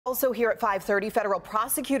Also here at 5:30, federal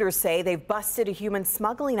prosecutors say they've busted a human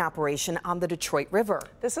smuggling operation on the Detroit River.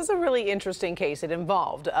 This is a really interesting case. It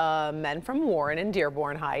involved men from Warren and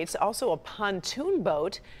Dearborn Heights, also a pontoon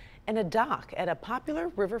boat and a dock at a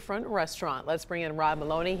popular riverfront restaurant. Let's bring in Rod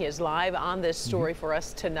Maloney. He is live on this story for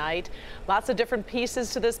us tonight. Lots of different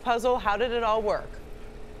pieces to this puzzle. How did it all work?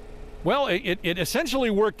 Well, it essentially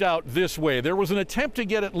worked out this way. There was an attempt to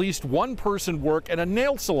get at least one person work at a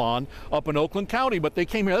nail salon up in Oakland County, but they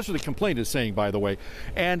came here. That's what the complaint is saying, by the way.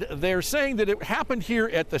 And they're saying that it happened here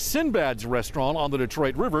at the Sinbad's restaurant on the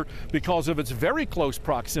Detroit River because of its very close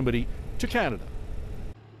proximity to Canada.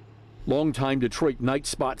 Longtime Detroit night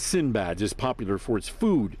spot Sinbad's is popular for its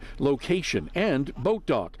food, location, and boat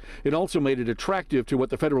dock. It also made it attractive to what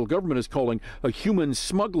the federal government is calling a human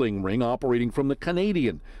smuggling ring operating from the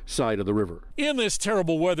Canadian side of the river. In this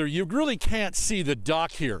terrible weather, you really can't see the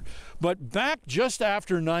dock here. But back just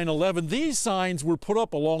after 9/11, these signs were put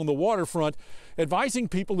up along the waterfront advising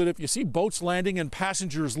people that if you see boats landing and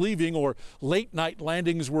passengers leaving, or late night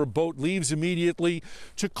landings where a boat leaves immediately,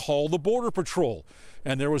 to call the Border Patrol.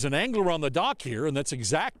 And there was an angler on the dock here, and that's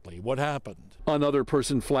exactly what happened. Another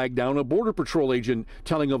person flagged down a Border Patrol agent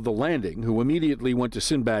telling of the landing, who immediately went to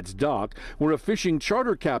Sinbad's dock, where a fishing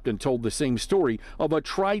charter captain told the same story of a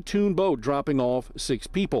tri-toon boat dropping off 6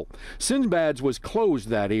 people. Sinbad's was closed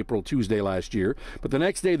that Tuesday last year, but the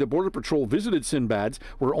next day the Border Patrol visited Sinbad's,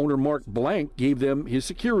 where owner Mark Blank gave them his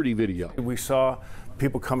security video. We saw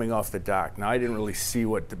people coming off the dock. Now, I didn't really see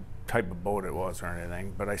what the type of boat it was or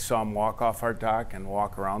anything, but I saw them walk off our dock and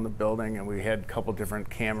walk around the building, and we had a couple different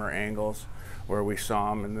camera angles where we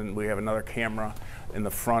saw them, and then we have another camera in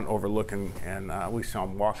the front overlooking, and we saw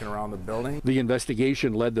them walking around the building. The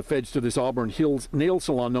investigation led the feds to this Auburn Hills nail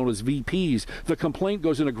salon known as VP's. The complaint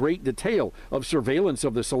goes into great detail of surveillance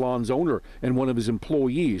of the salon's owner and one of his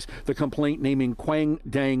employees. The complaint naming Quang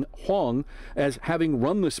Dang Huang as having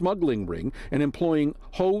run the smuggling ring and employing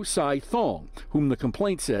Ho Sai Thong, whom the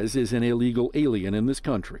complaint says is an illegal alien in this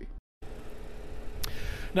country.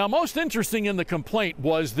 Now, most interesting in the complaint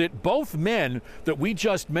was that both men that we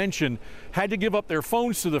just mentioned had to give up their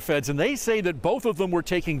phones to the feds, and they say that both of them were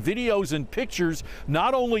taking videos and pictures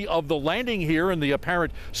not only of the landing here and the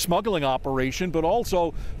apparent smuggling operation, but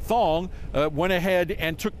also Thong went ahead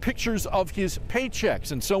and took pictures of his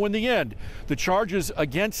paychecks. And so in the end, the charges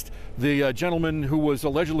against the gentleman who was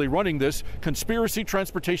allegedly running this: conspiracy,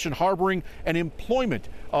 transportation, harboring, and employment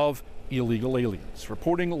of illegal aliens.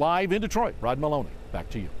 Reporting live in Detroit, Rod Maloney. Back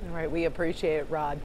to you. All right, we appreciate it, Rod.